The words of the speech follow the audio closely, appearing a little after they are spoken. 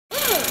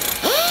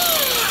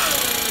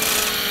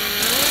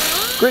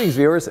Greetings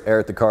viewers,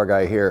 Eric the Car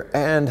Guy here,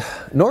 and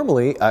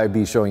normally I'd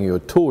be showing you a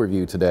tool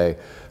review today.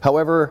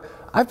 However,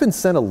 I've been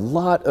sent a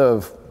lot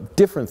of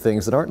different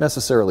things that aren't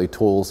necessarily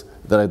tools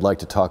that I'd like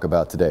to talk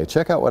about today.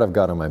 Check out what I've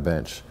got on my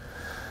bench.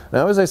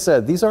 Now, as I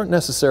said, these aren't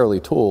necessarily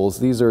tools,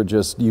 these are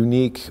just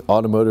unique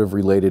automotive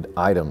related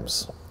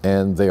items.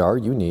 And they are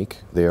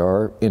unique, they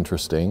are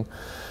interesting.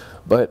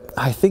 But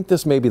I think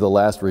this may be the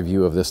last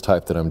review of this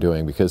type that I'm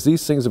doing because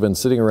these things have been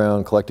sitting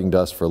around collecting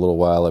dust for a little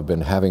while. I've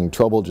been having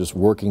trouble just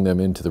working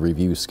them into the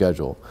review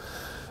schedule.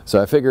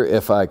 So I figure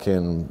if I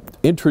can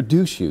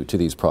introduce you to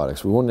these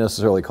products, we won't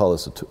necessarily call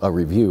this a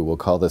review, we'll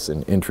call this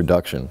an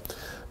introduction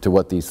to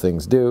what these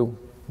things do.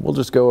 We'll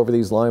just go over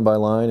these line by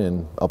line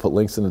and I'll put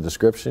links in the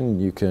description.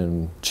 You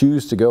can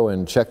choose to go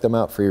and check them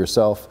out for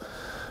yourself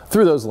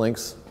through those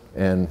links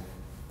and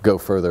go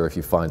further if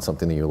you find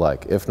something that you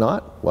like. If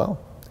not, well,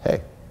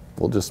 hey.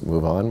 We'll just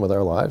move on with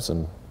our lives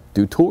and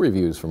do tool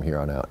reviews from here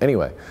on out.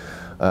 Anyway,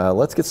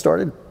 let's get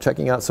started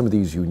checking out some of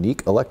these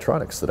unique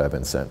electronics that I've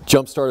been sent.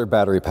 Jump starter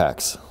battery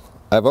packs.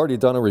 I've already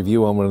done a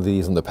review on one of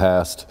these in the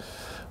past,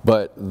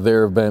 but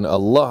there have been a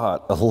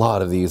lot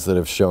of these that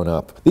have shown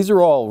up. These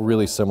are all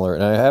really similar,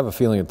 and I have a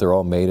feeling that they're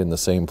all made in the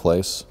same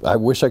place. I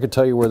wish I could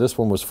tell you where this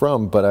one was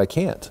from, but I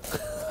can't.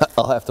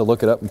 I'll have to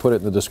look it up and put it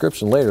in the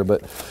description later,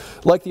 but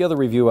like the other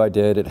review I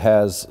did, it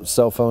has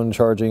cell phone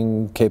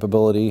charging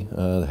capability.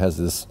 It has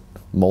this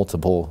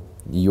multiple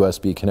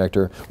USB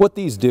connector. What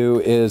these do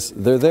is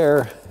they're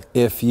there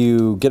if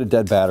you get a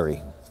dead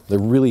battery. They're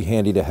really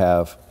handy to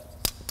have.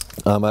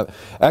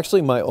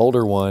 Actually, my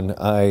older one,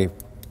 I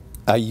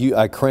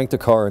cranked the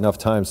car enough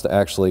times to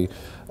actually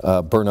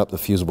burn up the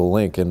fusible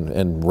link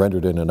and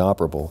rendered it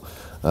inoperable.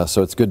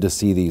 So it's good to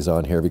see these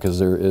on here because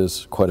there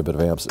is quite a bit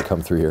of amps that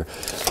come through here.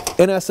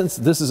 In essence,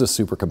 this is a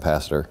super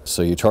capacitor.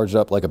 So you charge it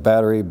up like a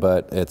battery,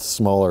 but it's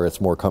smaller, it's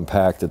more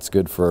compact. It's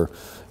good for,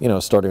 you know,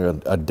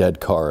 starting a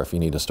dead car if you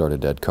need to start a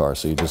dead car.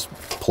 So you just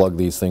plug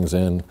these things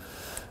in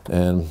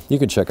and you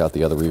can check out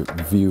the other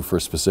review for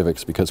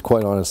specifics because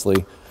quite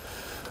honestly,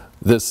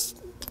 this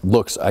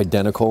looks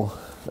identical,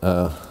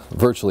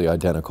 virtually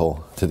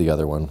identical to the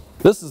other one.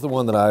 This is the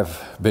one that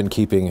I've been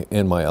keeping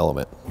in my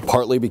element,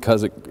 partly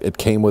because it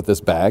came with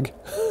this bag,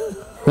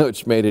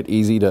 which made it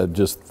easy to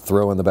just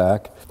throw in the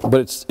back. But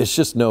it's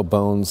just no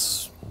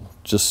bones,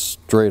 just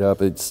straight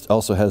up. It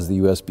also has the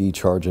USB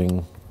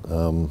charging,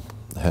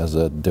 has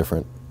a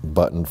different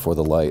button for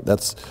the light.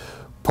 That's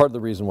part of the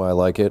reason why I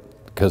like it,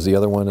 because the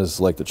other one is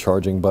like the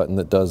charging button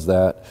that does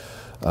that.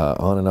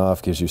 On and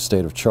off gives you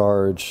state of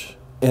charge.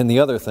 And the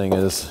other thing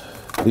is,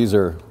 these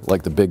are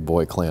like the big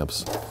boy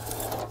clamps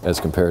as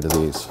compared to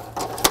these.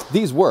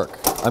 These work.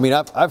 I mean,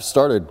 I've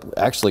started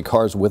actually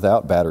cars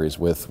without batteries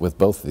with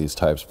both of these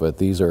types, but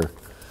these are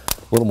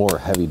a little more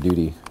heavy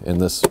duty in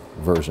this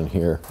version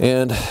here.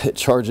 And it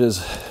charges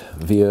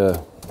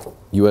via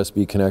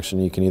USB connection.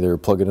 You can either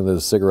plug it into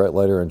the cigarette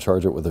lighter and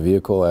charge it with the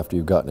vehicle after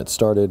you've gotten it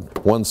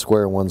started. One's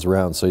square, one's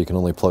round, so you can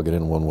only plug it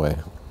in one way.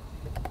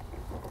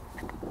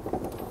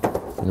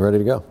 And ready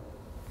to go.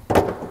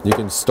 You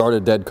can start a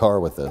dead car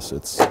with this.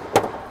 It's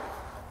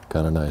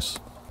kind of nice.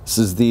 This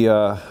is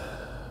the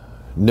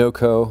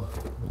NOCO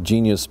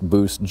Genius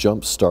Boost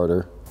Jump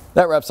Starter.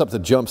 That wraps up the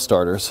jump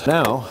starters.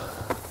 Now,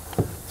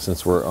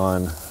 since we're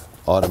on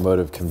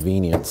automotive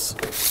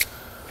convenience,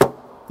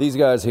 these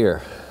guys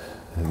here,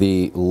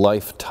 the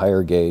Life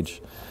tire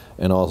gauge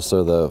and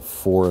also the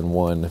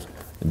 4-in-1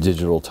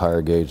 digital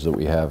tire gauge that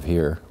we have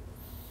here.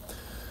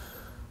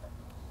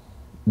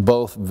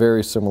 Both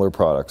very similar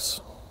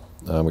products,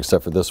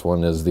 except for this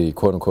one is the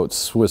quote-unquote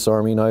Swiss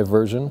Army knife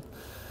version.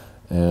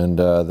 And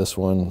this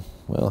one,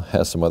 well,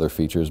 has some other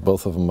features.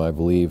 Both of them, I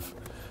believe,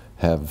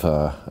 have,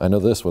 I know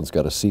this one's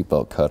got a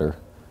seatbelt cutter,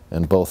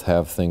 and both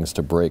have things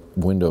to break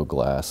window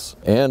glass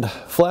and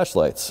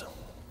flashlights.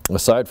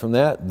 Aside from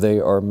that, they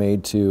are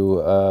made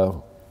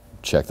to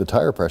check the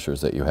tire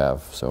pressures that you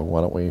have. So why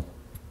don't we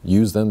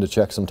use them to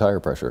check some tire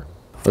pressure?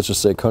 Let's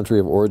just say country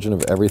of origin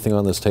of everything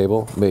on this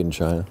table, made in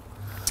China.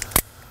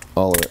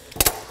 All of it.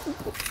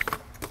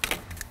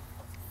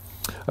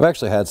 I've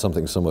actually had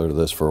something similar to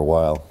this for a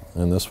while,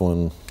 and this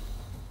one,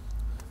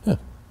 yeah,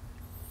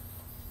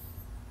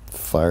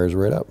 fires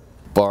right up.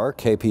 Bar,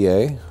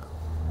 KPA,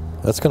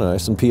 that's kind of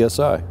nice, and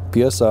PSI.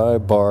 PSI,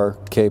 bar,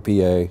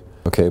 KPA.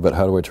 Okay, but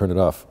how do I turn it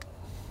off?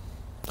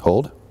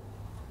 Hold?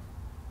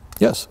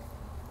 Yes.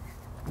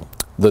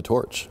 The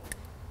torch.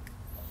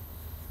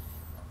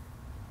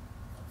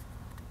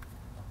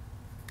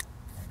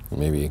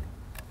 Maybe,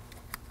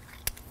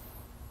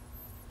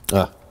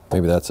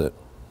 maybe that's it.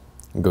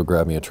 Go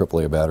grab me a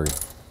AAA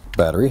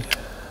battery.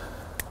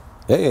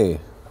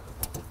 Hey,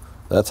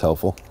 that's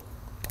helpful.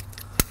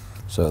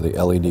 So the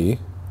LED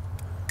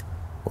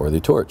or the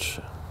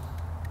torch.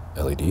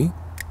 LED,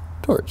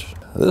 torch.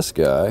 This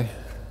guy,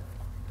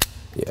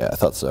 yeah, I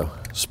thought so.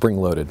 Spring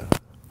loaded.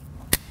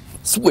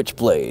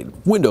 Switchblade,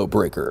 window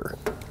breaker.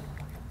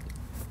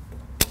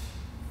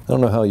 I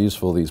don't know how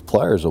useful these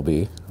pliers will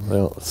be. They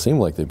don't seem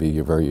like they'd be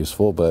very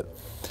useful, but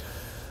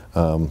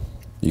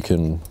you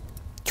can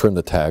trim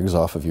the tags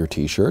off of your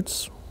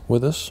t-shirts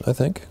with this, I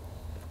think.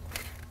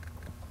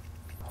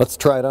 Let's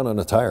try it on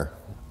a tire.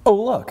 Oh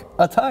look,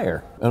 a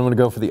tire. And I'm gonna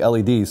go for the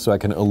LEDs so I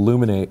can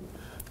illuminate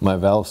my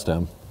valve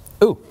stem.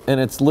 Ooh, and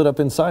it's lit up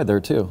inside there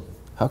too.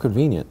 How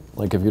convenient,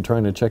 like if you're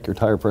trying to check your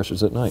tire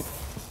pressures at night.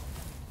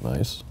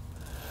 Nice.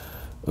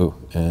 Ooh,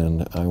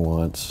 and I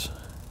want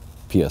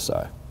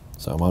PSI.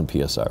 So I'm on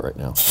PSI right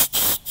now.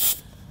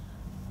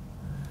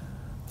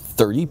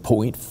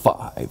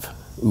 30.5.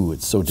 Ooh,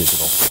 it's so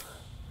digital.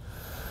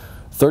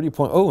 30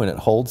 point, oh, and it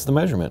holds the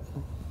measurement.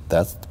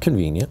 That's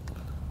convenient.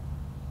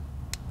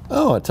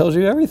 Oh, it tells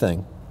you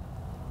everything.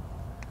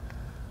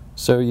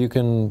 So you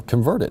can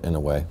convert it in a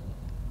way.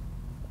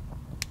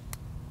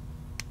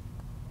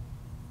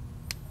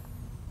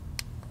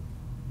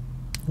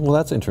 Well,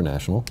 that's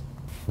international.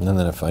 And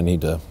then if I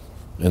need to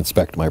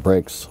inspect my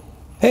brakes,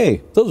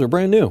 hey, those are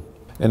brand new.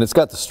 And it's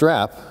got the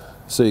strap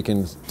so you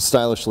can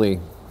stylishly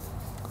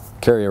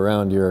carry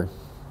around your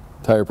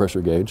tire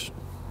pressure gauge.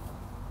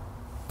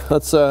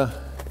 Let's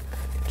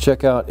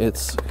check out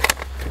its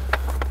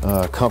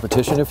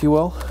competition, if you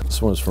will.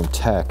 This one is from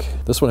Tech.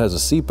 This one has a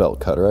seatbelt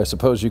cutter. I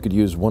suppose you could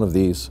use one of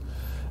these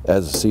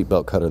as a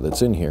seatbelt cutter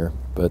that's in here,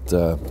 but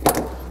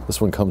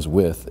this one comes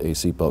with a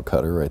seatbelt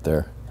cutter right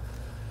there.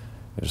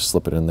 You just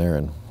slip it in there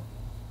and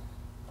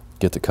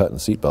get to cutting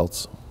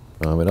seatbelts.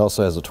 It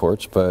also has a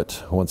torch,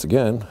 but once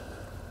again,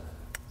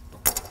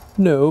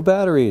 no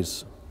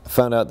batteries. I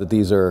found out that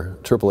these are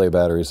AAA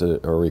batteries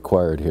that are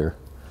required here,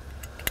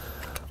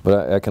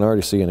 but I can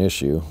already see an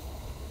issue,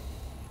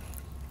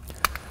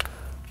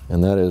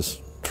 and that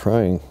is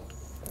trying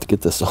to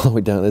get this all the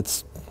way down.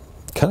 It's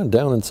kind of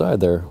down inside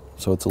there,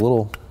 so it's a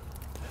little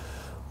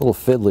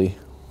fiddly.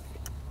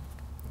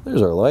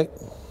 There's our light.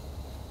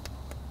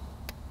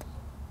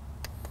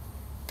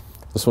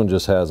 This one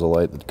just has a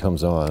light that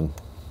comes on.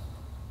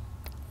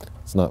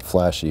 It's not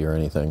flashy or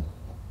anything.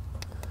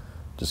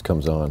 It just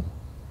comes on.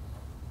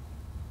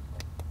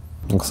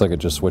 Looks like it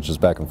just switches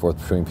back and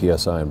forth between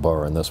PSI and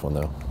bar in this one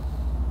though.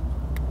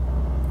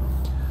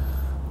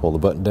 Hold the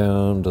button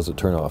down, does it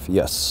turn off?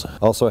 Yes.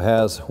 Also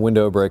has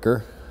window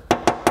breaker,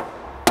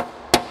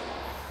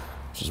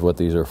 which is what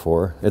these are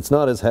for. It's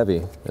not as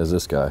heavy as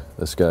this guy.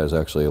 This guy is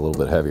actually a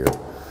little bit heavier.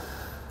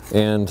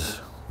 And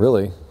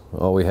really,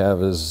 all we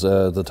have is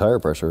the tire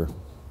pressure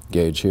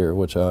gauge here,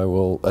 which I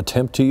will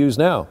attempt to use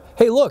now.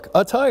 Hey look,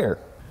 a tire.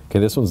 Okay,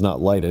 this one's not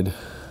lighted.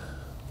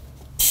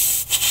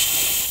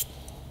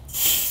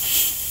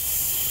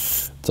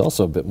 It's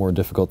also a bit more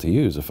difficult to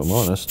use, if I'm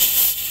honest.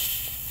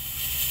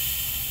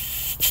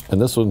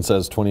 And this one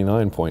says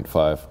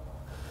 29.5.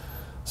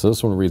 So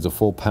this one reads a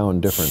full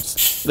pound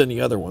difference than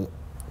the other one.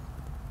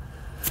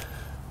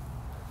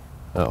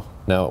 Oh,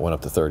 now it went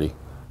up to 30.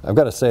 I've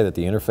got to say that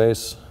the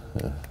interface,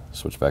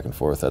 switch back and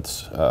forth,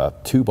 that's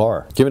 2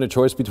 bar. Given a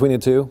choice between the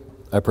two,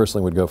 I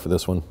personally would go for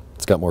this one.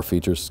 It's got more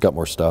features, it's got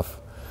more stuff.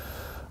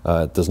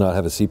 It does not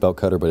have a seatbelt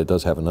cutter, but it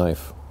does have a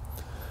knife.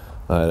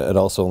 It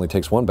also only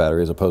takes 1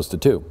 battery as opposed to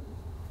 2.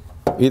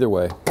 Either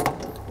way,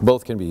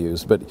 both can be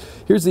used, but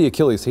here's the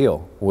Achilles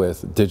heel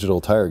with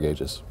digital tire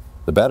gauges.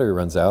 The battery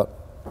runs out,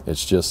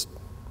 it's just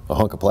a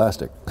hunk of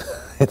plastic.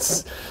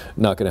 It's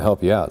not going to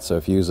help you out. So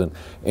if you use an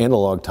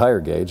analog tire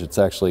gauge, it's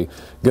actually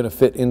going to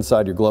fit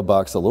inside your glove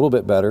box a little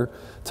bit better,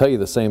 tell you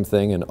the same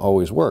thing, and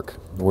always work.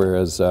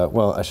 Whereas,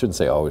 well, I shouldn't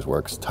say always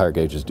works. Tire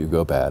gauges do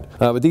go bad.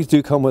 But these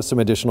do come with some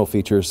additional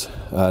features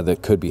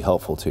that could be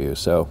helpful to you.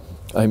 So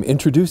I'm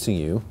introducing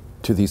you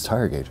to these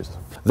tire gauges.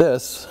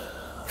 This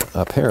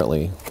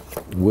apparently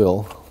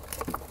will,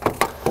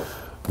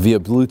 via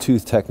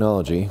Bluetooth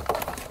technology,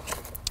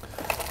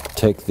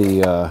 take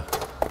the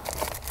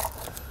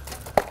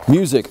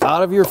music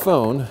out of your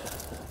phone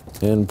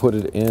and put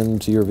it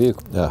into your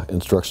vehicle.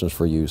 Instructions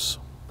for use.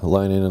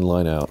 Line in and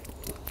line out.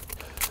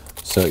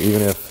 So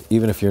even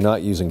if you're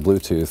not using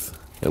Bluetooth,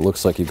 it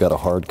looks like you've got a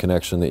hard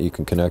connection that you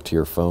can connect to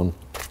your phone.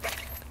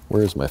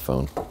 Where is my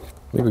phone?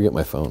 Let me go get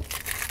my phone.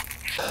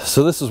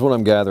 So this is what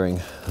I'm gathering,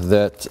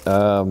 that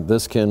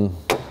this can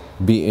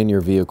be in your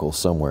vehicle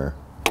somewhere.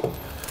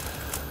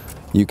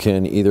 You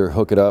can either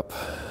hook it up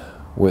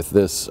with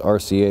this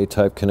RCA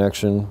type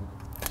connection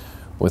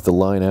with the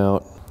line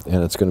out,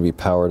 and it's going to be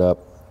powered up,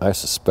 I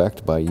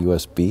suspect, by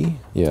USB.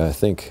 Yeah, I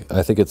think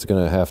it's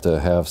going to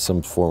have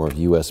some form of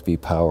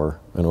USB power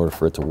in order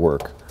for it to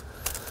work.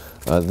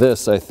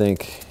 This, I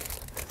think,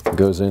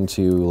 goes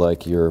into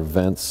like your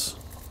vents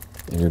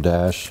in your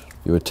dash.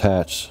 You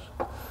attach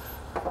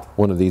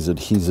one of these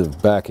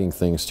adhesive backing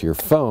things to your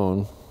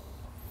phone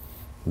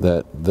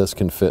that this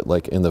can fit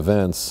like in the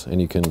vents,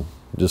 and you can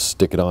just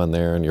stick it on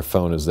there and your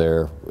phone is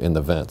there in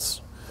the vents.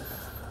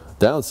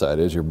 Downside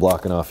is you're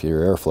blocking off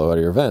your airflow out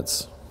of your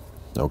vents.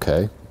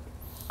 Okay.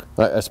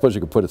 I suppose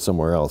you could put it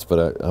somewhere else,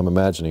 but I'm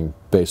imagining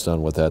based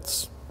on what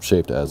that's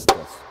shaped as,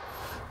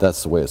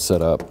 that's the way it's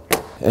set up.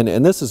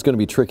 And this is going to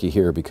be tricky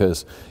here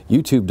because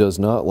YouTube does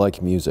not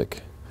like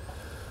music.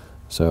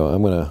 So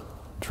I'm going to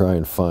try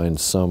and find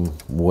some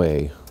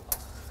way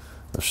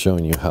of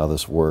showing you how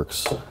this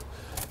works.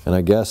 And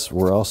I guess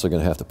we're also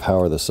going to have to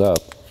power this up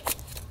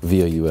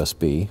via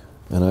USB.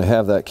 And I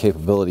have that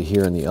capability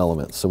here in the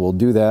Element. So we'll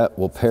do that,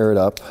 we'll pair it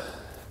up,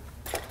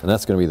 And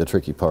that's going to be the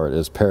tricky part,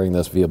 is pairing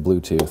this via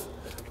Bluetooth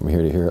from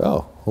here to here.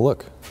 Oh, well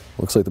look,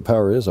 looks like the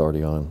power is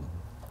already on.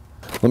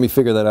 Let me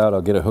figure that out.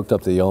 I'll get it hooked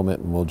up to the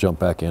element and we'll jump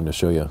back in to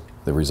show you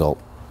the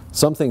result.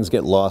 Some things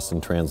get lost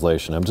in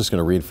translation. I'm just going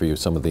to read for you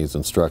some of these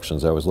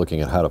instructions. I was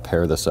looking at how to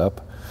pair this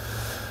up.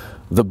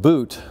 The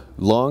boot,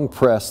 long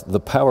press the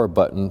power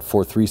button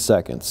for 3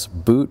 seconds.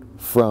 Boot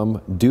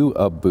from do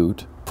a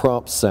boot,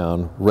 prompt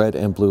sound, red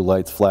and blue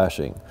lights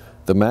flashing.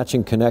 The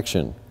matching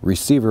connection,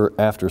 receiver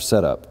after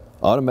setup.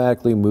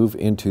 Automatically move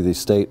into the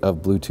state of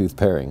Bluetooth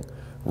pairing.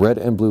 Red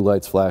and blue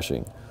lights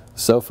flashing.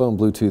 Cell phone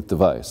Bluetooth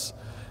device.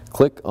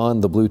 Click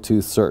on the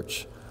Bluetooth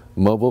search.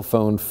 Mobile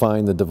phone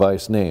find the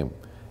device name.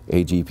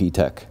 AGP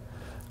Tech.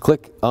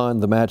 Click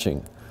on the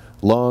matching.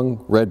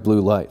 Long red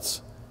blue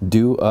lights.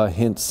 Do a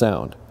hint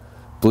sound.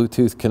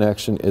 Bluetooth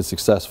connection is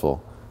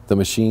successful. The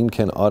machine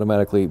can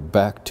automatically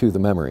back to the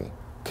memory.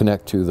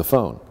 Connect to the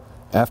phone.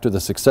 After the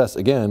success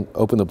again,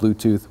 open the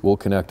Bluetooth, will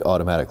connect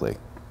automatically.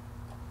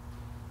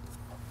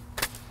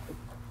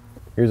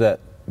 Here's that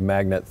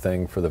magnet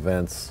thing for the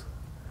vents.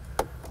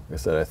 Like I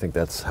said, I think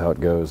that's how it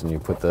goes, and you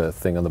put the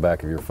thing on the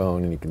back of your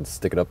phone and you can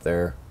stick it up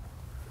there.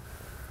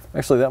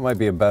 Actually, that might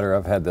be a better,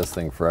 I've had this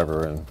thing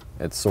forever and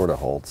it sort of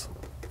holds.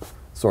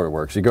 Sort of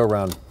works. You go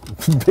around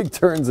big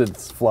turns,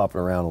 it's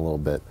flopping around a little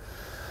bit.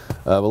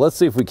 But let's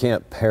see if we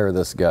can't pair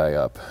this guy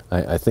up.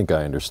 I think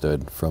I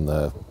understood from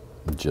the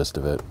gist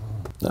of it.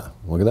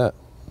 Look at that.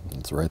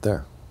 It's right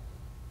there.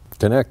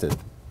 Connected.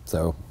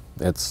 So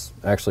it's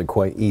actually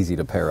quite easy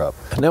to pair up.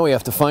 Now we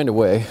have to find a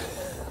way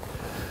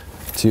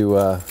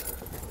to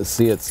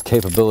see its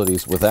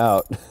capabilities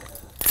without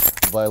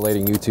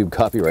violating YouTube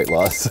copyright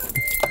laws,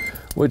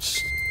 which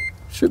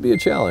should be a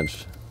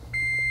challenge.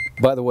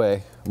 By the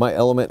way, my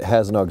element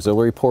has an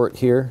auxiliary port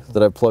here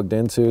that I've plugged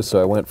into,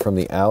 so I went from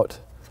the out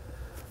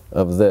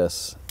of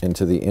this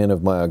into the in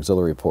of my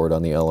auxiliary port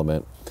on the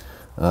element.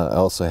 I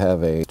also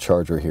have a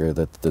charger here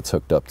that's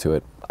hooked up to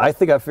it. I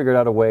think I figured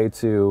out a way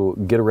to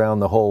get around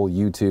the whole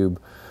YouTube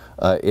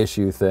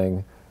issue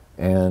thing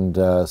and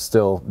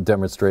still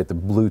demonstrate the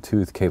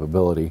Bluetooth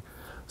capability.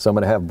 So I'm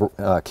going to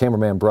have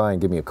cameraman Brian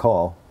give me a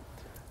call,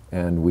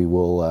 and we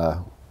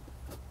will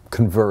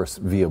converse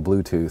via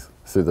Bluetooth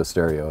through the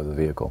stereo of the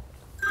vehicle.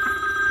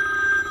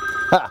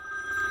 Ha!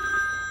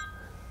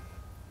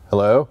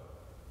 Hello?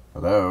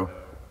 Hello?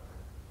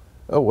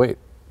 Oh, wait.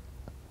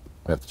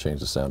 I have to change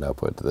the sound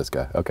output to this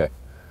guy. Okay.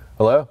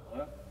 Hello?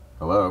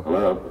 Hello?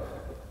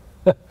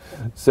 Hello?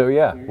 So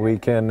yeah, we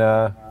can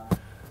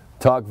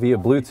talk via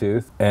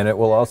Bluetooth, and it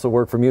will also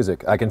work for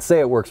music. I can say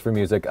it works for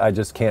music, I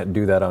just can't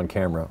do that on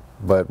camera.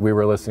 But we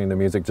were listening to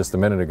music just a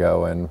minute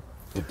ago, and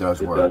it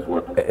does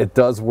work. It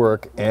does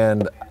work,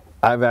 and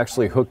I've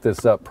actually hooked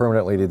this up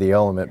permanently to the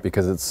element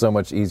because it's so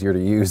much easier to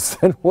use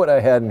than what I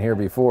had in here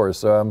before.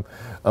 So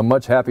I'm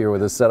much happier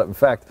with this setup. In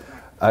fact,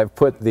 I've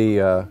put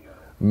the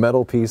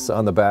metal piece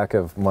on the back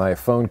of my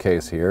phone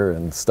case here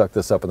and stuck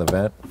this up in the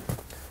vent,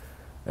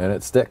 and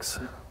it sticks.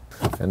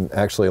 And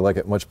actually I like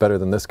it much better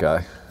than this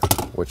guy,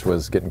 which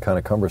was getting kind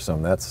of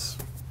cumbersome. That's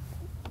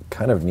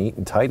kind of neat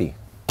and tidy.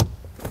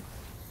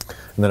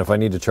 And then if I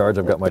need to charge,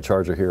 I've got my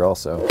charger here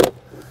also.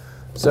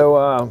 So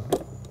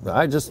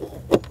I just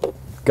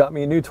got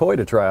me a new toy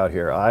to try out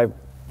here.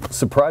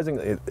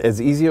 Surprisingly, as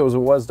easy as it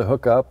was to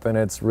hook up, and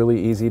it's really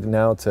easy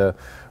now to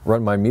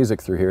run my music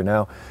through here.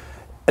 Now,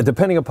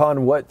 depending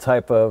upon what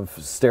type of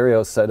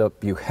stereo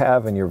setup you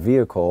have in your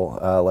vehicle,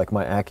 like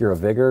my Acura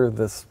Vigor,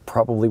 this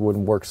probably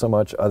wouldn't work so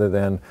much other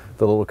than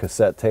the little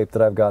cassette tape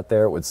that I've got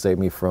there. It would save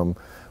me from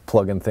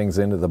plugging things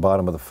into the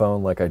bottom of the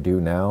phone like I do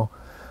now.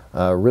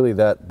 Really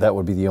that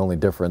would be the only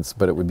difference,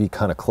 but it would be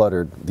kind of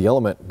cluttered. The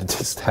element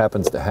just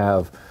happens to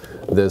have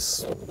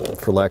this,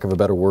 for lack of a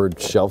better word,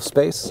 shelf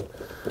space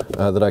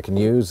that I can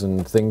use,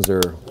 and things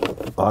are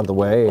on the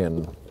way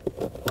and,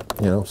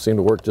 you know, seem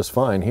to work just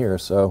fine here.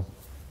 So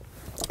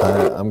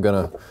I'm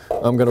gonna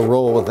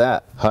roll with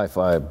that.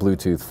 Hi-Fi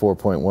Bluetooth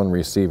 4.1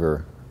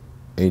 receiver,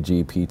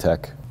 AGP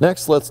Tech.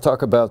 Next, let's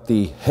talk about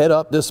the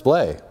head-up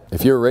display.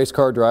 If you're a race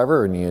car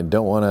driver and you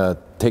don't want to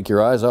take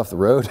your eyes off the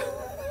road,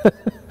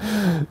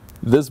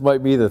 this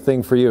might be the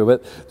thing for you.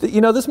 But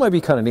you know, this might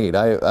be kind of neat.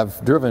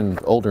 I've driven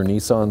older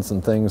Nissans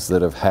and things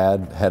that have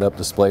had head-up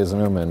displays in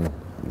them, and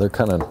they're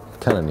kind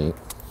of neat.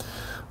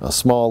 A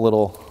small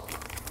little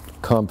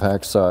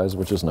compact size,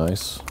 which is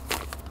nice.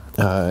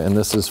 And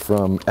this is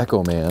from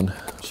Echo Man.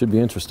 Should be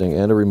interesting.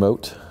 And a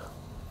remote.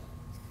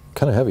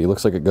 Kind of heavy.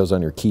 Looks like it goes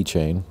on your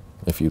keychain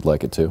if you'd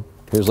like it to.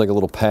 Here's like a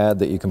little pad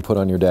that you can put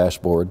on your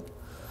dashboard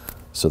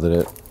so that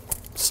it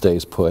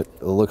stays put.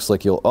 It looks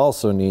like you'll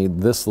also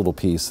need this little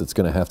piece that's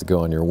going to have to go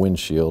on your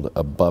windshield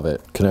above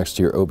it. Connects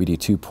to your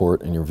OBD2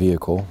 port in your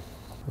vehicle.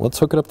 Let's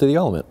hook it up to the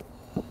element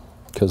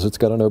because it's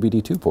got an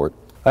OBD2 port.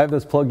 I have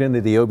this plugged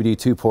into the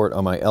OBD2 port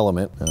on my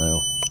element, and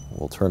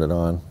we'll turn it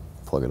on,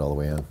 plug it all the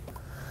way in.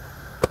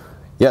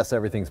 Yes,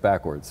 everything's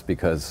backwards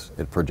because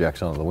it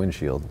projects onto the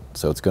windshield,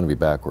 so it's going to be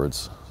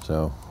backwards.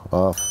 So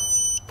off,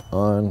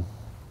 on.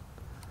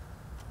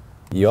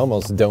 You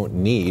almost don't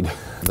need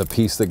the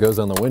piece that goes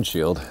on the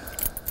windshield.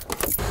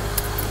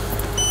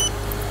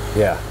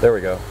 Yeah, there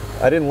we go.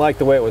 I didn't like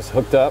the way it was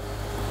hooked up.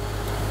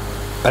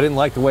 I didn't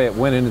like the way it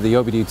went into the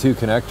OBD2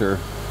 connector.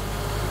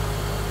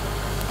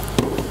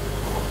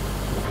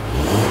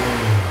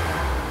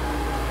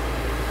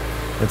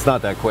 It's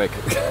not that quick.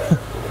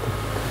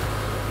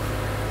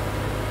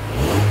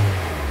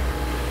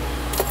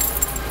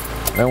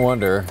 I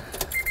wonder.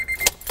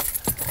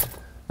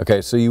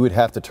 Okay, so you would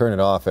have to turn it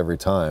off every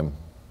time,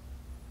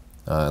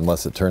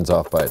 unless it turns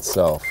off by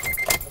itself.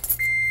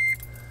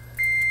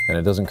 And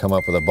it doesn't come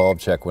up with a bulb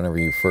check whenever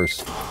you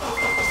first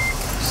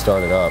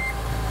start it up.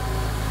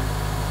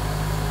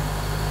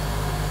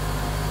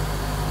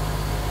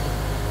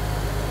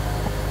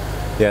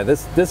 Yeah,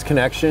 this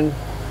connection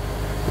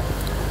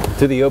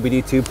to the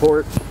OBD2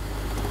 port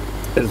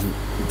is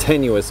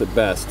tenuous at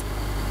best.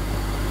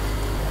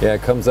 Yeah,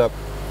 it comes up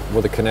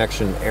with a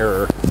connection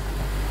error.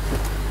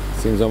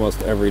 Seems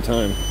almost every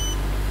time.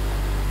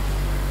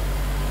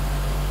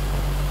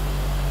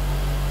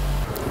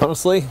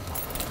 Honestly,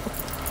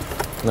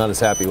 not as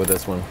happy with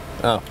this one.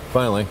 Oh,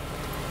 finally.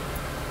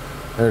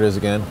 There it is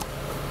again.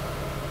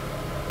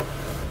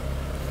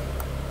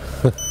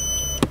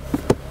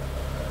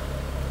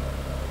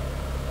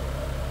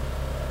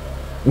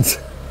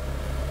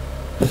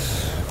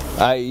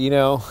 You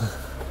know,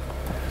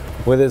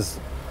 with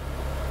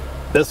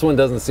this one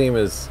doesn't seem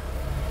as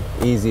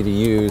easy to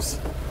use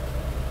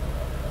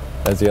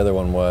as the other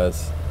one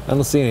was. I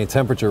don't see any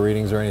temperature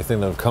readings or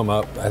anything that have come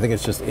up. I think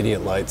it's just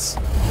idiot lights.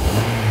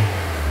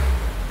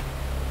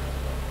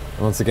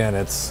 Once again,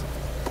 it's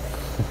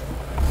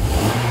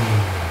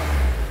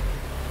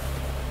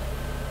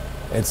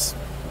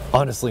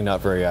honestly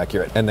not very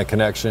accurate, and the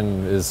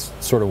connection is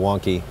sort of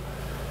wonky.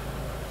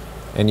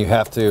 And you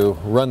have to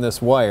run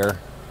this wire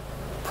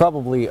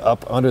probably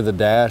up under the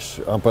dash,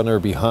 up under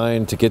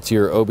behind, to get to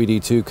your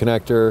OBD2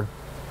 connector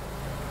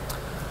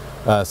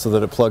so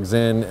that it plugs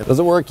in. Does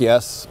it work?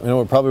 Yes. You know, it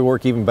would probably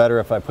work even better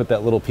if I put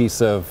that little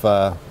piece of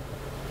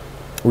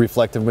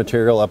reflective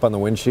material up on the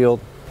windshield.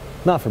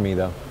 Not for me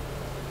though.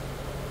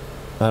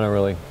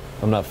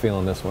 I'm not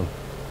feeling this one.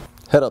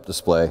 Head-up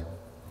display.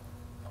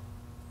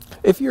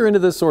 If you're into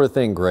this sort of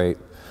thing, great.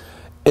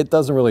 It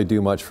doesn't really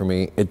do much for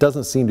me. It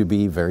doesn't seem to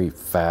be very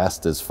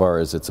fast as far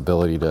as its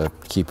ability to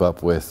keep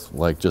up with,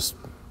 like, just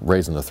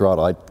raising the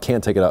throttle. I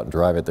can't take it out and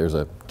drive it. There's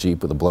a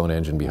Jeep with a blown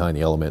engine behind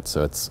the Element,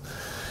 so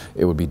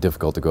it would be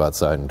difficult to go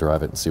outside and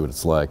drive it and see what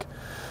it's like.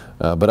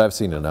 But I've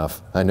seen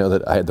enough. I know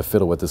that I had to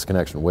fiddle with this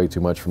connection way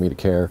too much for me to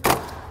care,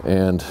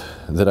 and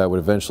that I would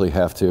eventually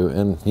have to.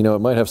 And, you know, it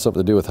might have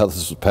something to do with how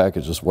this was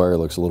packaged. This wire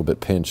looks a little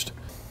bit pinched.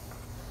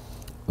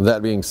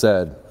 That being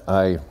said,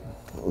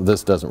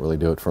 this doesn't really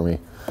do it for me.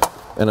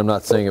 And I'm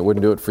not saying it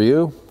wouldn't do it for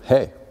you.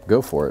 Hey,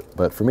 go for it.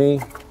 But for me,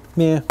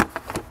 meh.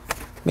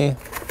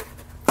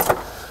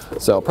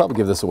 So I'll probably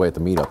give this away at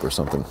the meetup or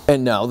something.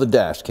 And now the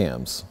dash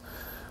cams.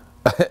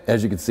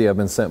 As you can see, I've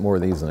been sent more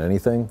of these than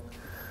anything.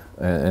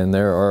 And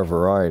there are a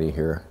variety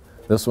here.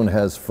 This one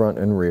has front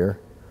and rear.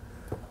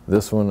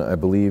 This one, I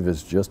believe,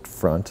 is just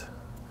front.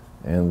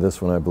 And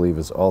this one, I believe,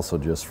 is also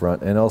just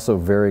front. And also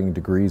varying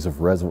degrees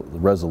of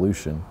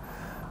resolution.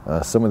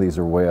 Some of these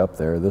are way up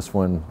there. This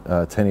one,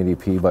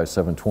 1080p by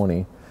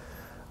 720.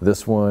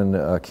 This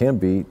one can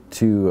be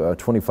to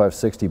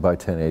 2560 by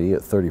 1080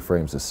 at 30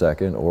 frames a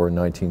second, or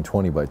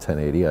 1920 by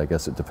 1080. I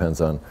guess it depends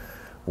on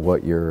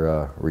what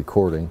you're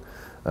recording.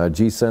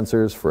 G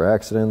sensors for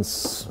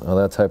accidents,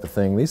 that type of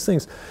thing. These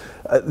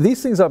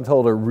things I'm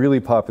told are really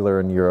popular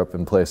in Europe,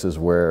 in places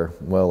where,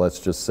 well, let's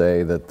just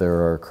say that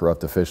there are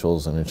corrupt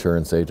officials and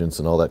insurance agents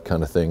and all that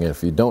kind of thing. And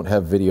if you don't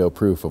have video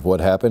proof of what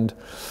happened,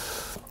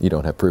 you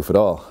don't have proof at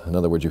all. In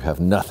other words, you have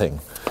nothing.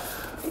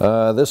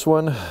 This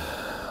one,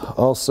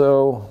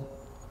 also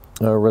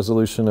a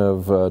resolution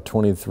of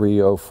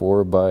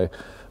 2304 by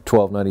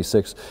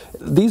 1296.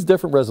 These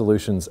different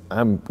resolutions,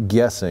 I'm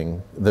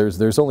guessing,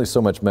 there's only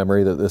so much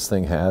memory that this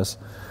thing has.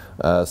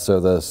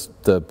 So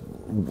the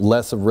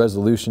less of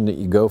resolution that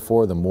you go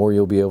for, the more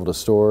you'll be able to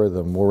store.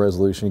 The more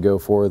resolution you go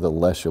for, the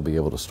less you'll be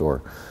able to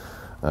store.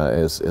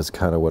 Is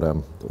kind of what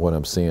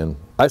I'm seeing.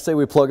 I say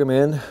we plug them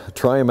in,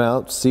 try them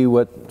out, see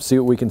what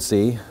we can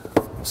see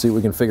what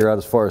we can figure out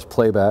as far as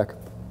playback.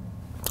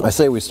 I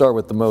say we start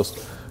with the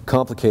most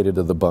complicated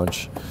of the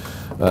bunch.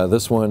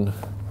 This one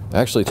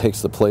actually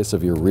takes the place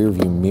of your rear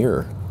view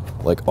mirror,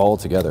 like all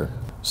together.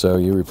 So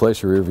you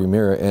replace your rear view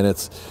mirror, and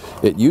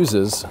it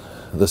uses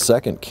the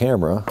second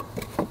camera.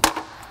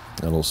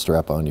 It'll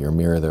strap onto your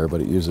mirror there,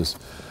 but it uses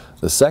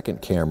the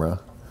second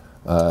camera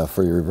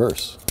for your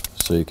reverse.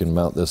 So you can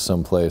mount this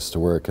someplace to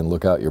where it can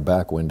look out your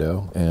back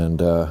window, and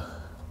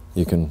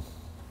you can,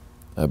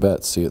 I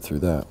bet, see it through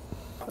that.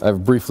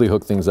 I've briefly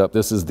hooked things up.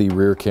 This is the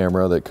rear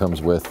camera that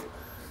comes with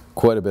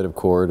quite a bit of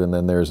cord, and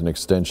then there's an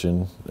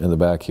extension in the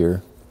back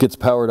here. Gets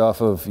powered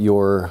off of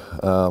your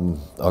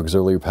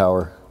auxiliary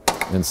power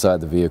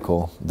inside the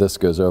vehicle. This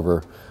goes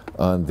over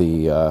on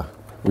the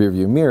rear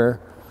view mirror,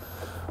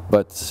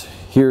 but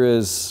here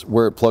is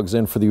where it plugs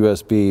in for the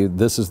USB.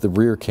 This is the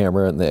rear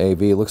camera and the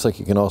AV. It looks like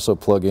you can also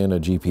plug in a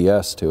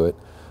GPS to it,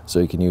 so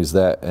you can use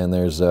that. And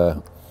there's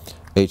a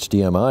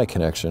HDMI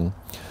connection.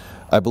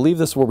 I believe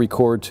this will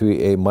record to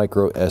a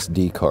micro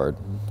SD card,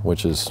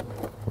 which is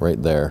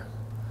right there.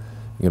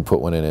 You can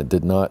put one in. It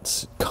did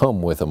not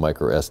come with a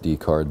micro SD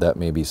card. That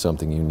may be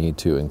something you need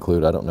to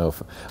include. I don't know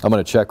if, I'm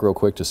going to check real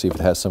quick to see if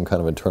it has some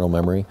kind of internal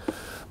memory.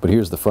 But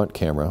here's the front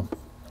camera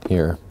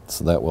here,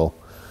 so that will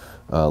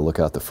look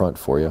out the front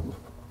for you.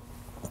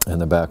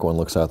 And the back one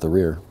looks out the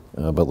rear.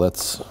 But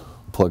let's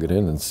plug it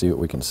in and see what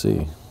we can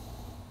see.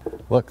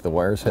 Look, the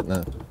wire's hitting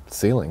the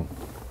ceiling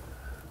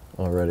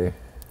already.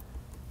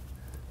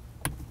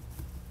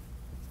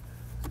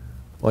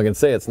 Well, I can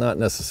say it's not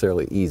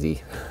necessarily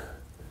easy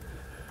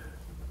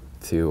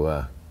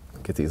to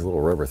get these little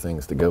rubber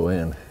things to go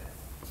in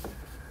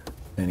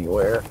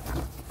anywhere.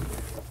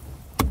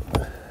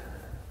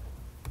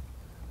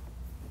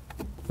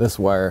 This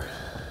wire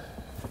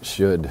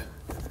should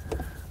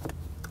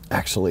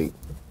actually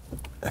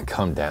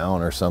come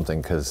down or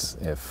something, because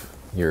if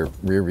your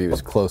rear view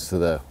is close to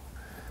the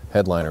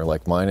headliner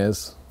like mine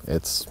is,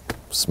 it's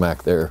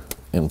smack there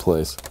in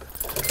place.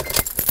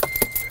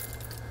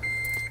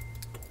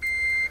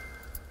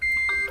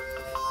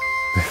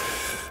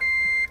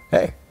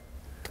 Hey,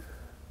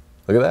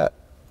 look at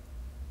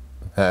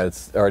that.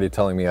 It's already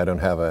telling me I don't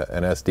have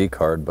an SD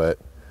card, but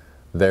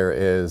there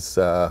is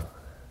the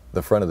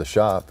front of the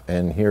shop,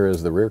 and here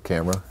is the rear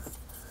camera.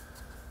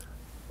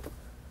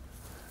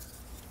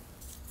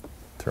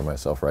 Turn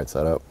myself right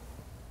side up.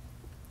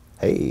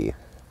 Hey.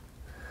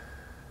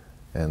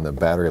 And the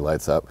battery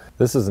lights up.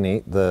 This is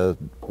neat. The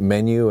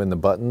menu and the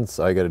buttons,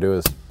 all you got to do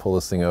is pull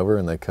this thing over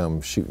and they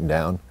come shooting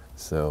down.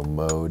 So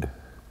mode.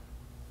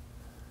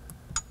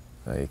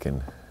 Now you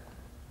can,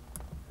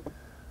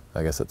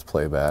 I guess it's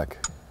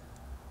playback.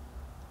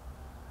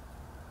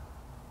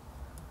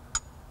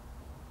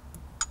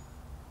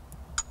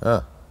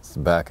 Ah, it's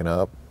backing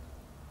up.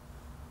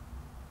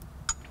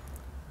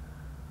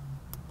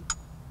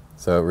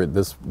 So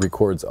this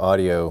records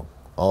audio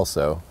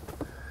also.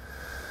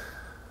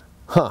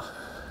 Huh,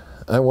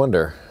 I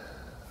wonder,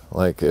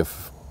 like,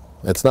 if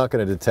it's not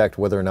going to detect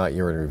whether or not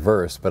you're in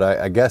reverse, but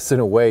I guess in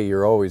a way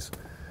you're always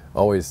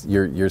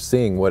you're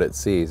seeing what it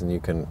sees, and you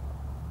can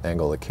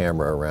angle the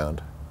camera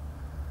around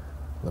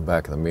the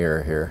back of the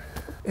mirror here.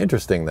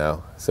 Interesting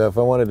though. So if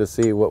I wanted to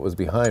see what was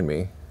behind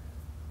me,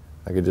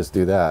 I could just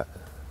do that.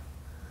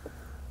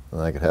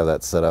 And I could have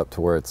that set up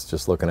to where it's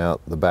just looking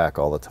out the back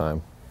all the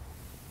time.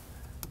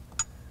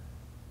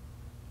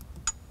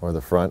 Or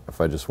the front,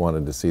 if I just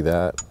wanted to see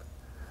that.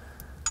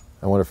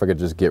 I wonder if I could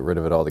just get rid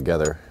of it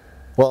altogether.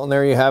 Well, and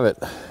there you have it.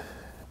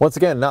 Once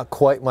again, not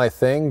quite my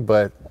thing,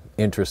 but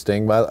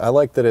interesting. I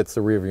like that it's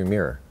a rear view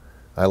mirror.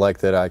 I like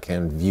that I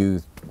can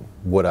view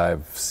what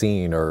I've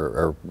seen,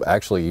 or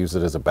actually use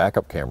it as a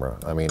backup camera.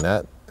 I mean,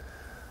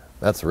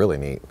 that's really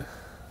neat.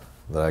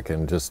 That I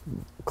can just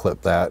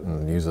clip that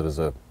and use it as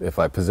a, if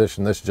I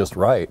position this just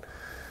right,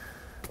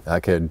 I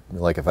could,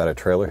 like if I had a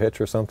trailer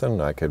hitch or something,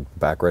 I could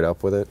back right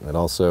up with it. It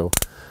also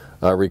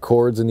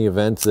records in the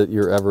event that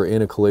you're ever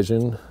in a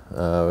collision. It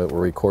will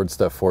record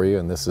stuff for you,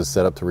 and this is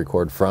set up to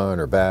record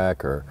front or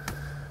back or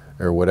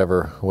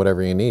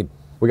whatever you need.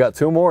 We got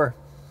two more.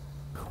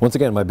 Once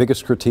again, my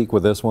biggest critique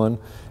with this one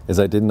is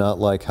I did not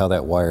like how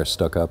that wire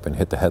stuck up and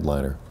hit the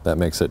headliner. That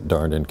makes it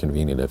darned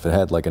inconvenient. If it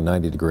had like a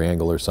 90-degree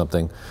angle or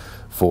something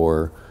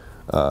for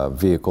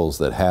vehicles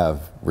that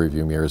have rear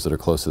view mirrors that are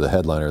close to the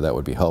headliner, that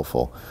would be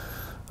helpful.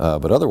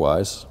 But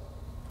otherwise,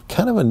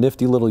 kind of a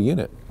nifty little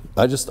unit.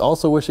 I just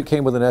also wish it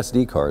came with an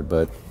SD card,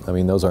 but I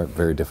mean, those aren't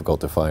very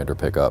difficult to find or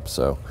pick up.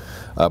 So,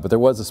 but there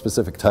was a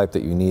specific type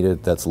that you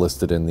needed that's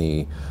listed in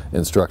the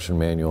instruction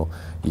manual.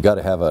 You got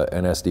to have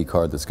an SD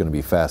card that's going to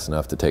be fast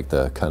enough to take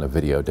the kind of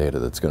video data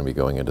that's going to be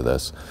going into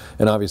this.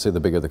 And obviously, the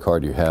bigger the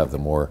card you have, the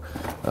more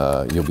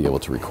you'll be able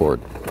to record.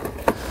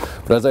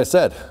 But as I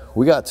said,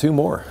 we got two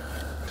more.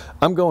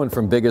 I'm going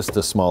from biggest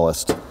to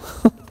smallest.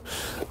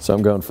 So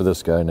I'm going for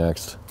this guy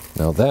next.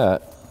 Now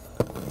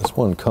that's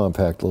one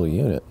compact little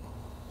unit.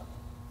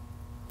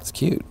 It's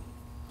cute.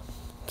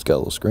 It's got a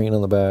little screen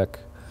on the back.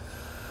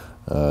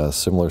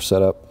 Similar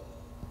setup.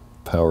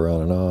 Power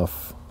on and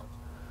off.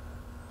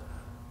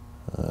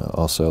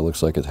 Also, it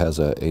looks like it has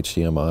a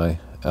HDMI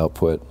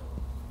output,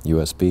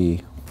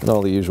 USB, and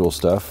all the usual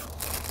stuff.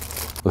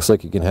 Looks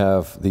like you can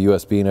have the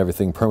USB and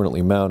everything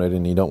permanently mounted,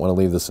 and you don't want to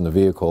leave this in the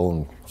vehicle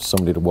and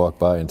somebody to walk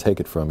by and take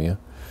it from you.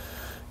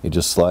 You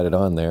just slide it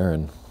on there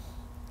and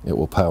it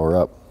will power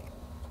up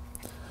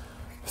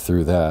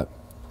through that,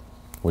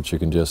 which you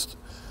can just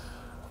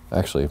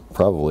actually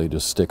probably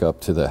just stick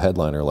up to the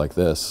headliner like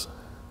this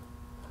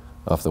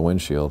off the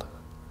windshield,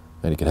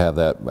 and you could have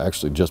that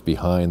actually just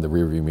behind the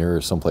rear view mirror,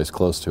 someplace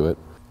close to it.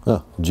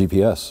 Oh,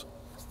 GPS.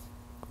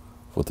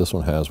 That's what this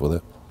one has with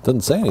it.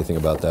 Doesn't say anything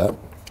about that,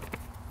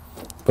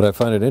 but I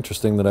find it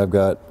interesting that I've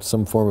got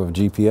some form of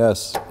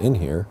GPS in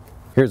here.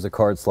 Here's the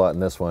card slot in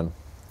this one,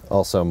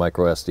 also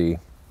micro SD.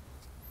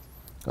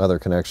 Other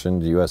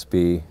connections,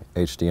 USB,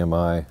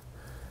 HDMI.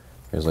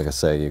 Here's, like I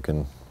say, you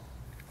can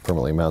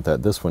permanently mount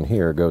that. This one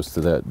here goes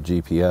to that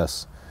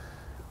GPS.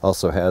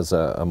 Also has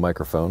a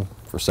microphone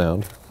for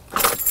sound.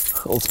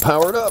 Let's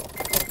power it up.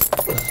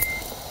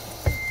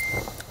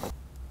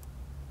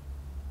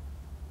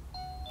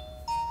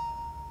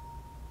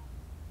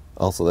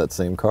 Also that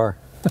same car.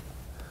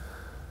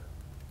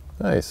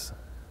 Nice.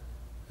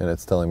 And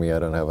it's telling me I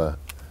don't have an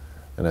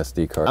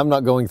SD card. I'm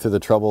not going through the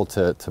trouble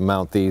to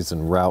mount these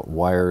and route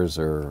wires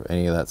or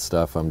any of that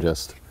stuff. I'm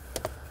just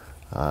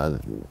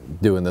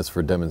doing this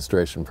for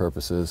demonstration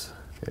purposes.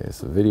 Okay,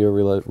 so video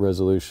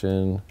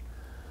resolution,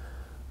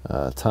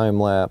 time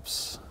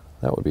lapse,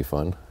 that would be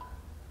fun.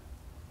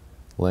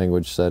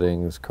 Language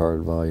settings,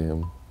 card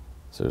volume.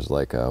 So there's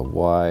like a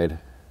wide,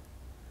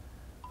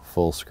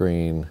 full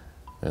screen,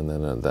 and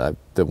then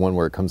the one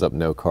where it comes up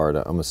no card,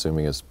 I'm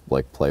assuming is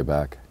like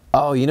playback.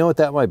 Oh, you know what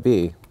that might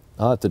be?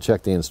 I'll have to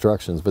check the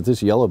instructions, but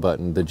this yellow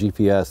button, the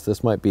GPS,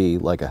 this might be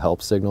like a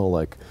help signal,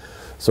 like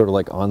sort of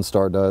like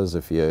OnStar does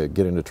if you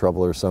get into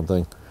trouble or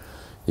something.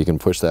 You can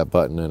push that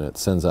button and it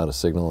sends out a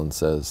signal and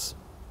says,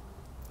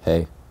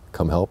 hey,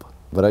 come help.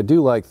 But I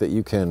do like that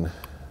you can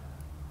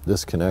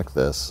disconnect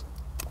this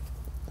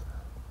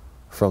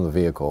from the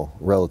vehicle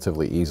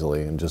relatively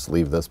easily and just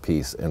leave this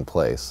piece in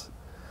place.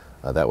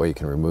 That way you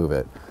can remove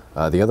it.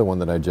 The other one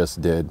that I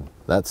just did,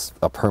 that's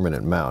a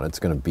permanent mount. It's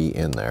going to be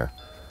in there.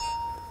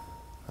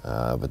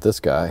 But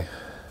this guy,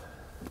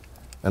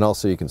 and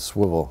also you can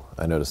swivel.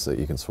 I noticed that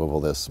you can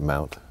swivel this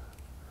mount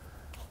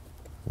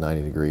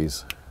 90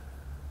 degrees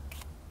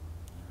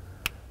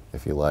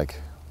if you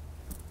like.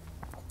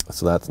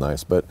 So that's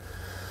nice. But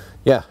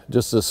yeah,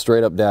 just a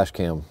straight up dash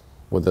cam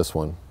with this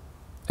one.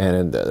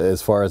 And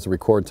as far as the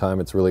record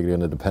time, it's really going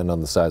to depend on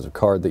the size of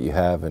card that you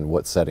have and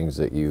what settings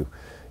that you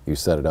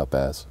set it up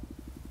as.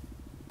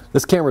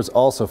 This camera is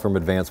also from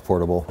Advanced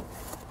Portable.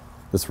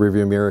 This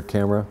rearview mirror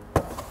camera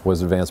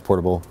was Advanced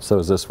Portable, so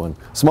is this one.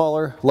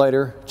 Smaller,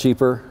 lighter,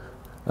 cheaper,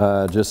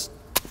 just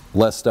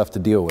less stuff to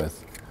deal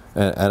with.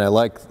 And I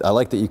like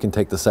that you can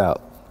take this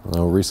out.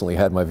 I recently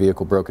had my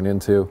vehicle broken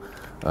into.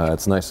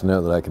 It's nice to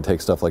know that I can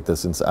take stuff like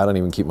this inside. I don't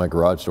even keep my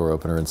garage door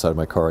opener inside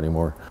my car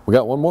anymore. We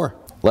got one more.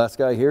 Last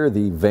guy here,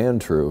 the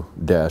Vantrue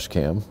dash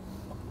cam.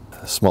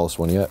 Smallest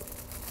one yet.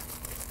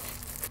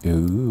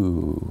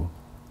 Ooh,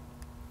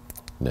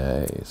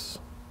 nice.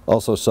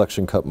 Also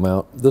suction cup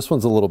mount. This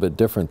one's a little bit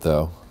different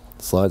though.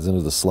 Slides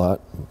into the slot,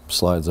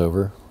 slides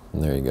over,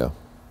 and there you go.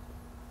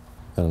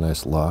 Got a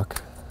nice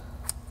lock.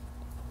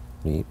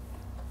 Neat.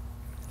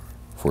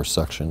 For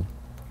suction.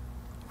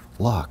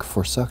 Lock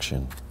for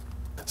suction.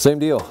 Same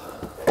deal.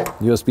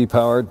 USB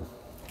powered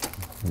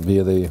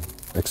via the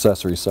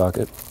accessory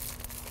socket.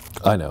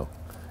 I know.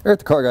 Eric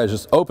the Car Guy is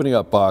just opening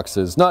up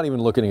boxes, not even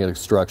looking at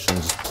instructions,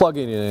 just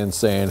plugging it in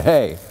saying,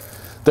 hey,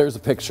 there's a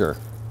picture.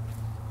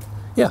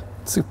 Yeah,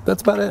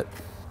 that's about it.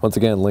 Once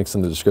again, links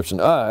in the description.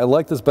 I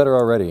like this better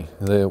already.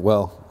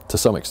 Well, to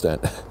some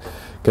extent.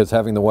 Because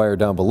having the wire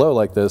down below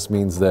like this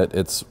means that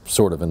it's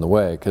sort of in the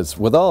way. Because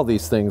with all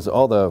these things,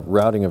 all the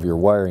routing of your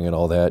wiring and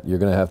all that, you're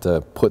going to have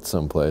to put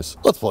someplace.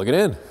 Let's plug it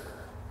in.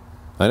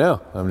 I know,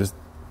 I'm just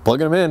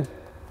plugging them in,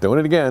 doing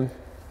it again.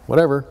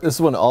 Whatever. This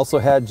one also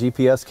had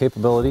GPS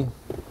capability.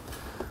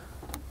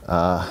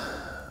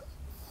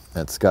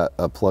 It's got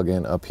a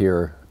plug-in up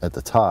here at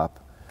the top.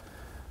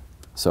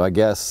 So I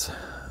guess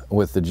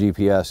with the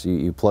GPS,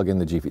 you plug in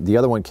the GPS. The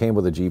other one came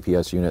with a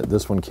GPS unit.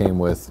 This one came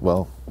with,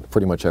 well,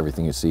 pretty much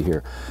everything you see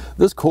here.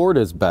 This cord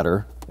is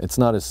better. It's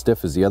not as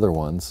stiff as the other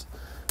ones.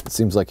 It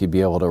seems like you'd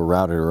be able to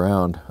route it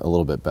around a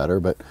little bit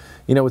better. But,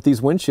 you know, with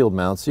these windshield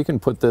mounts, you can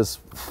put this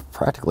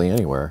practically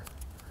anywhere.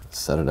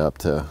 Set it up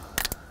to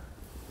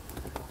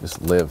just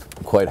live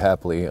quite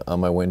happily on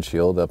my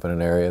windshield up in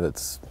an area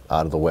that's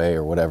out of the way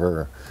or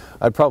whatever.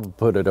 I'd probably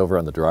put it over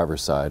on the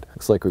driver's side.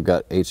 Looks like we've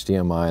got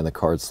HDMI in the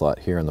card slot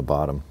here in the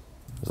bottom.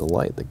 There's a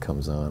light that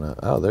comes on.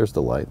 Oh, there's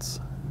the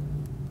lights.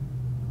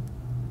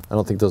 I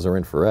don't think those are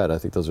infrared. I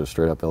think those are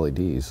straight up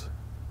LEDs.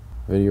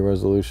 Video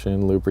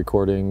resolution, loop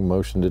recording,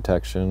 motion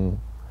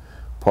detection,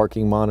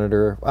 parking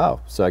monitor.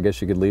 Wow, so I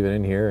guess you could leave it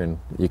in here and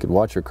you could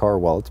watch your car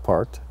while it's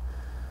parked.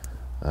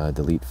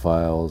 Delete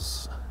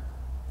files.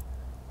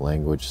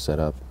 Language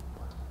setup,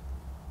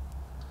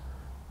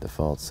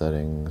 default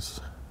settings,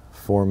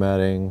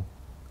 formatting,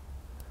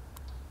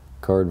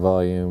 card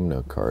volume,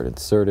 no card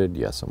inserted,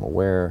 yes I'm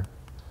aware,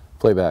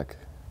 playback,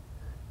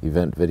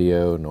 event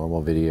video,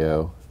 normal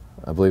video.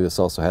 I believe this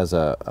also has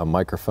a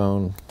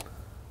microphone.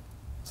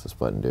 What's this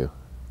button do?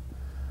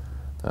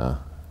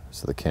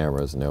 So the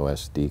camera is no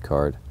SD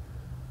card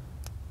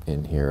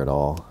in here at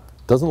all.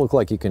 Doesn't look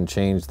like you can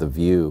change the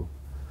view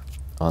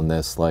on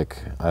this like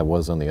I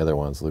was on the other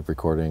ones. Loop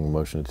recording,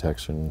 motion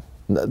detection.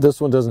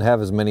 This one doesn't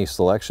have as many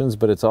selections,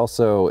 but it's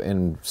also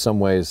in some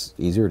ways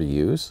easier to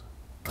use.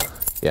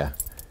 Yeah,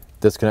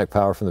 disconnect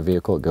power from the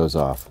vehicle, it goes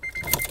off.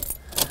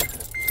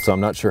 So I'm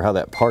not sure how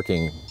that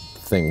parking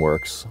thing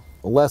works.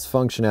 Less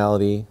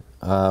functionality,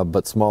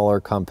 but smaller,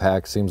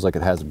 compact, seems like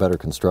it has better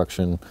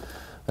construction.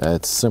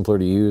 It's simpler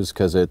to use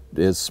because it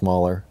is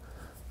smaller.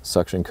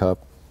 Suction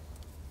cup,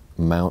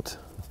 mount,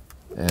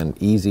 and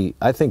easy.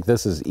 I think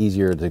this is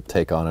easier to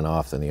take on and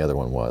off than the other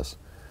one was,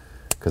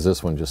 because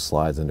this one just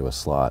slides into a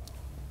slot.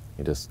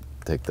 You just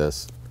take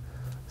this,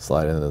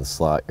 slide into the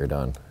slot, you're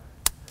done.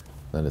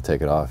 Then to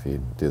take it off,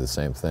 you do the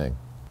same thing.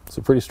 It's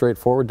a pretty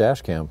straightforward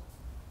dash cam.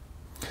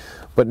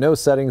 but no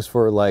settings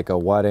for like a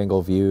wide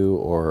angle view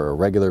or a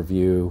regular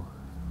view,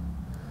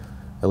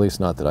 at least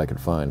not that I could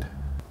find.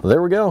 Well,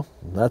 there we go,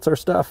 that's our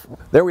stuff.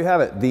 There we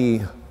have it,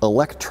 the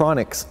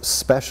electronics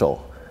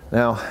special.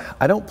 Now,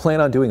 I don't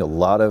plan on doing a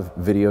lot of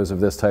videos of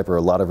this type or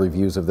a lot of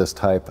reviews of this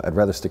type. I'd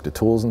rather stick to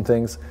tools and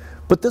things,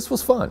 but this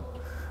was fun.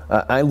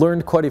 I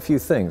learned quite a few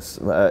things.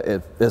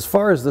 As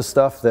far as the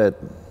stuff that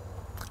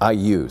I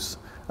use,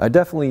 I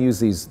definitely use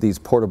these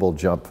portable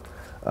jump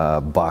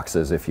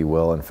boxes, if you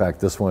will. In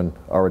fact, this one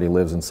already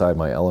lives inside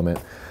my Element.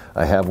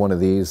 I have one of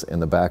these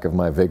in the back of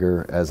my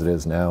Vigor as it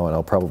is now, and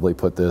I'll probably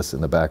put this in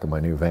the back of my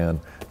new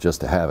van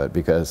just to have it,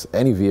 because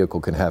any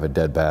vehicle can have a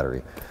dead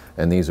battery.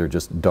 And these are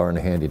just darn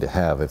handy to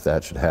have if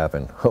that should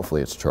happen.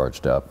 Hopefully it's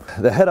charged up.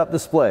 The head-up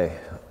display,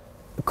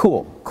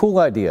 cool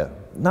idea.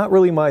 Not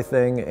really my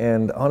thing,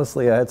 and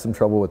honestly I had some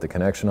trouble with the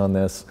connection on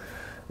this.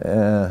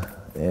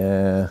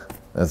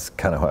 That's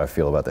kind of how I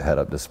feel about the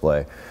head-up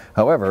display.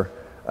 However,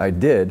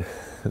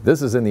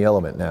 this is in the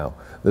Element now,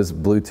 this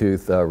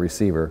Bluetooth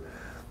receiver.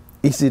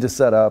 Easy to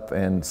set up,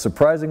 and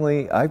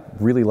surprisingly I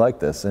really like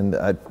this. And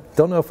I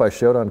don't know if I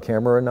showed on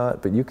camera or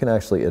not, but you can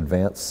actually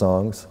advance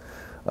songs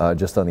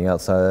just on the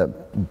outside,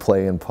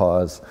 play and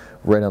pause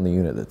right on the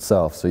unit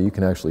itself. So you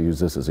can actually use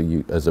this as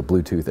a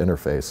Bluetooth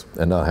interface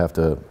and not have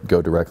to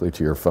go directly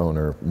to your phone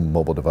or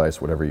mobile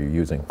device, whatever you're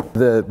using.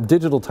 The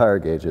digital tire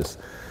gauges,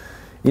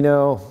 you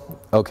know,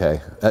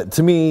 okay,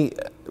 to me,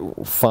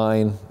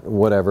 fine,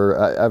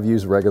 whatever. I've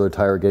used regular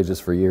tire gauges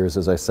for years.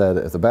 As I said,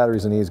 if the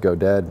batteries in these go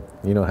dead,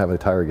 you don't have a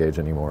tire gauge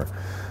anymore.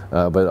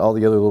 But all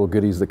the other little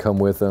goodies that come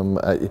with them,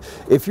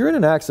 if you're in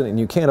an accident and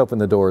you can't open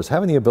the doors,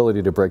 having the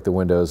ability to break the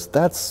windows,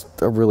 that's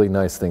a really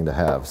nice thing to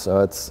have.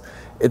 So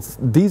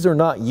these are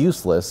not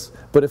useless,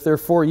 but if they're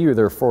for you,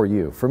 they're for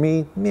you. For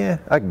me, yeah,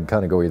 I can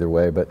kind of go either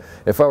way, but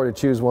if I were to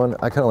choose one,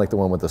 I kind of like the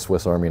one with the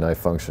Swiss Army knife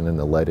function and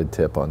the lighted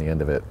tip on the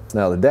end of it.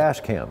 Now the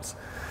dash cams.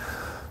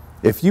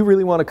 If you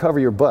really want to cover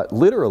your butt,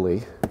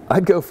 literally,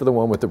 I'd go for the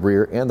one with the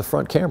rear and the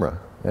front camera,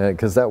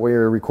 because that way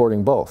you're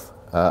recording both.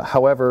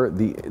 However,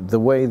 the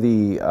way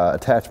the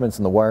attachments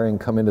and the wiring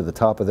come into the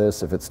top of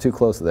this, if it's too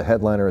close to the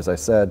headliner, as I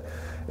said,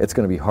 it's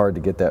going to be hard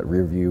to get that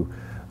rear view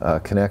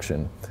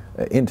connection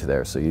into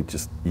there. So you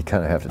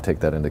kind of have to take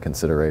that into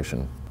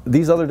consideration.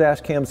 These other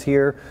dash cams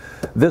here,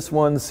 this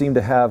one seemed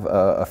to have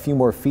a few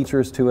more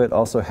features to it,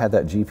 also had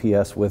that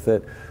GPS with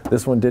it.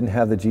 This one didn't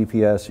have the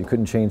GPS, you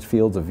couldn't change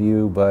fields of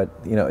view, but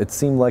you know, it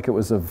seemed like it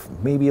was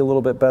of maybe a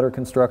little bit better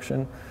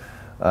construction.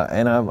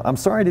 And I'm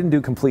sorry I didn't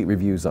do complete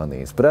reviews on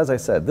these, but as I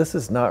said, this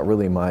is not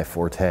really my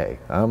forte.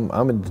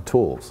 I'm into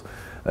tools.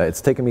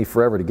 It's taken me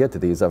forever to get to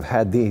these. I've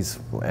had these,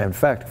 in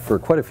fact, for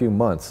quite a few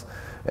months,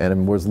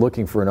 and was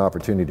looking for an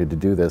opportunity to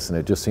do this, and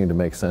it just seemed to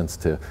make sense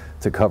to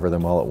cover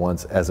them all at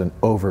once as an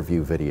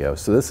overview video.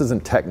 So this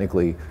isn't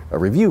technically a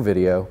review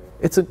video,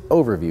 it's an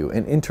overview,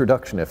 an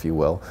introduction, if you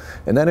will.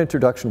 And that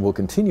introduction will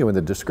continue in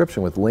the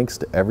description with links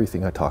to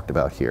everything I talked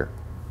about here.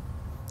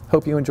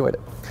 Hope you enjoyed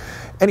it.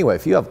 Anyway,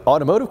 if you have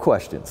automotive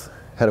questions,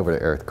 head over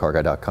to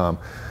EricTheCarGuy.com.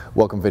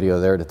 Welcome video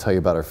there to tell you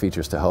about our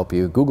features to help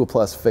you. Google+,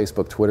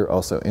 Facebook, Twitter,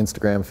 also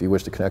Instagram if you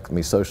wish to connect with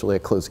me socially. I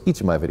close each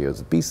of my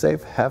videos. Be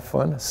safe, have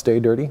fun, stay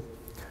dirty,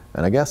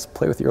 and I guess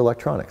play with your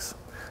electronics.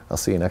 I'll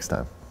see you next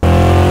time.